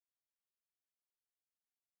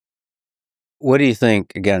what do you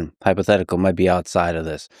think, again, hypothetical, might be outside of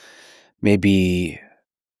this? Maybe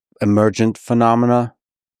emergent phenomena?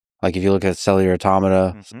 Like if you look at cellular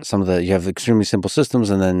automata, some of you have extremely simple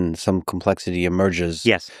systems and then some complexity emerges.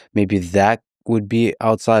 Yes. Maybe that would be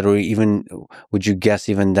outside, or even, would you guess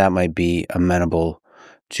even that might be amenable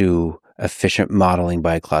to efficient modeling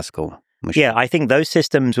by a classical machine? Yeah, I think those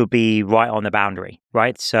systems would be right on the boundary,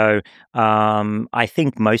 right? So I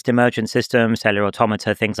think most emergent systems, cellular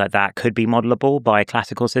automata, things like that, could be modelable by a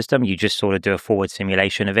classical system. You just sort of do a forward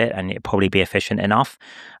simulation of it and it'd probably be efficient enough.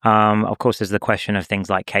 Of course, there's the question of things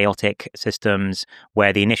like chaotic systems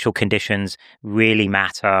where the initial conditions really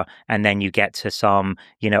matter and then you get to some,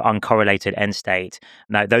 uncorrelated end state.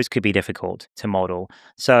 Now, those could be difficult to model.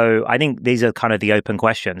 So I think these are kind of the open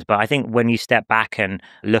questions. But I think when you step back and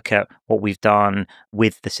look at what we've done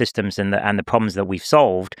with the systems and the problems that we've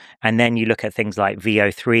solved, and then you look at things like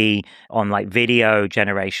VO3 on like video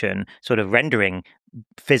generation, sort of rendering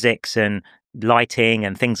physics and lighting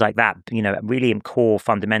and things like that, really core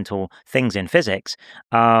fundamental things in physics.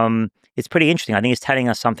 It's pretty interesting. I think it's telling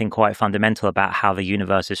us something quite fundamental about how the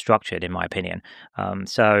universe is structured, in my opinion.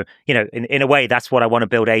 So, in a way, that's what I want to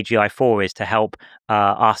build AGI for, is to help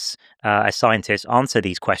us as scientists answer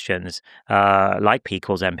these questions like P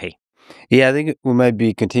equals MP. Yeah, I think we might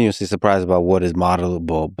be continuously surprised about what is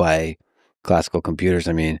modelable by classical computers.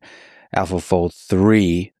 I mean, AlphaFold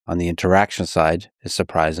 3 on the interaction side is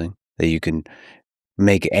surprising that you can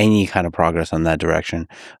make any kind of progress on that direction.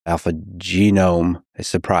 Alpha Genome is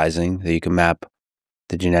surprising that you can map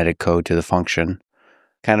the genetic code to the function.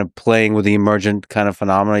 Kind of playing with the emergent kind of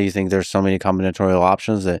phenomena, you think there's so many combinatorial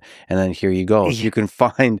options and then here you go. So you can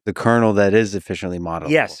find the kernel that is efficiently modelable.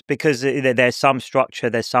 Yes, because there's some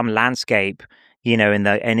structure, there's some landscape, in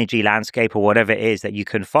the energy landscape or whatever it is that you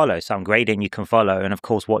can follow, some gradient you can follow. And of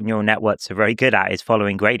course, what neural networks are very good at is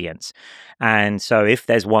following gradients. And so if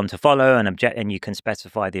there's one to follow and you can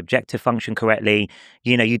specify the objective function correctly,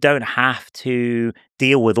 you don't have to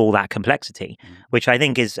deal with all that complexity, which I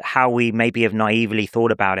think is how we maybe have naively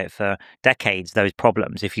thought about it for decades, those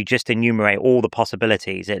problems. If you just enumerate all the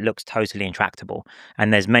possibilities, it looks totally intractable.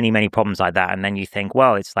 And there's many, many problems like that. And then you think,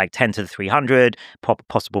 well, it's like 10 to the 300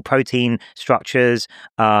 possible protein structures,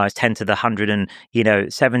 it's 10 to the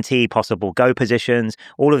 170 possible go positions.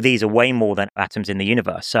 All of these are way more than atoms in the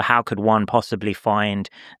universe. So how could one possibly find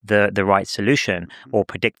the right solution or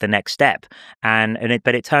predict the next step?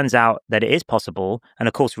 But it turns out that it is possible. And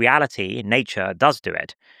of course, reality, nature does do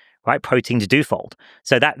it, right? Proteins do fold.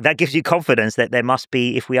 So that gives you confidence that there must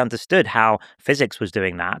be, if we understood how physics was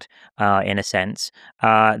doing that, in a sense,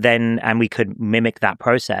 and we could mimic that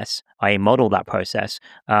process, i.e. model that process,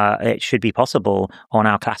 it should be possible on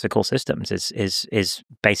our classical systems is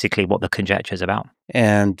basically what the conjecture is about.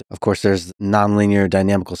 And of course, there's nonlinear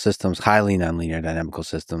dynamical systems, highly nonlinear dynamical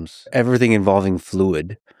systems, everything involving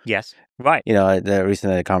fluid. Yes, right. I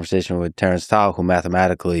recently had a conversation with Terence Tao, who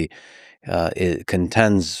mathematically it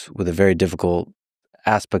contends with a very difficult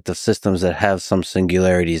aspect of systems that have some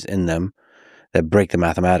singularities in them that break the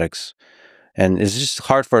mathematics. And it's just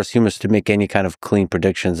hard for us humans to make any kind of clean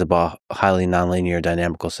predictions about highly nonlinear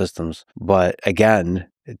dynamical systems. But again,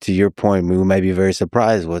 to your point, we might be very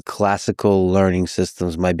surprised what classical learning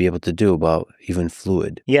systems might be able to do about even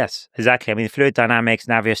fluid. Yes, exactly. I mean, fluid dynamics,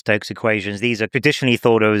 Navier-Stokes equations, these are traditionally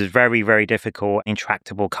thought of as very, very difficult,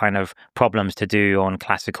 intractable kind of problems to do on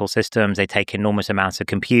classical systems. They take enormous amounts of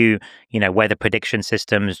compute, weather prediction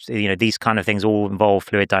systems, these kind of things all involve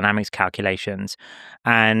fluid dynamics calculations.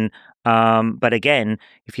 And but again,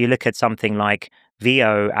 if you look at something like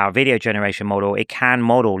VO, our video generation model, it can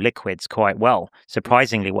model liquids quite well,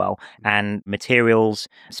 surprisingly well, and materials,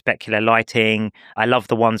 specular lighting. I love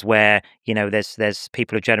the ones where, there's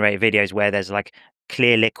people who generate videos where there's like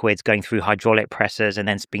clear liquids going through hydraulic presses and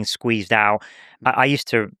then being squeezed out. I used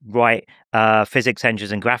to write physics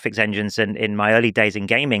engines and graphics engines in my early days in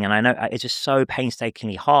gaming, and I know it's just so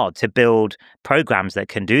painstakingly hard to build programs that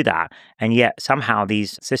can do that. And yet somehow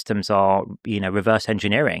these systems are, reverse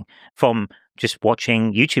engineering from just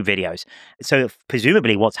watching YouTube videos. So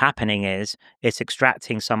presumably what's happening is it's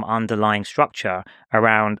extracting some underlying structure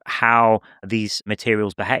around how these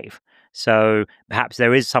materials behave. So perhaps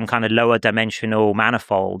there is some kind of lower dimensional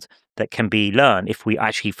manifold that can be learned if we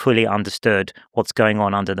actually fully understood what's going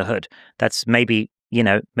on under the hood. That's maybe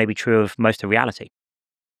true of most of reality.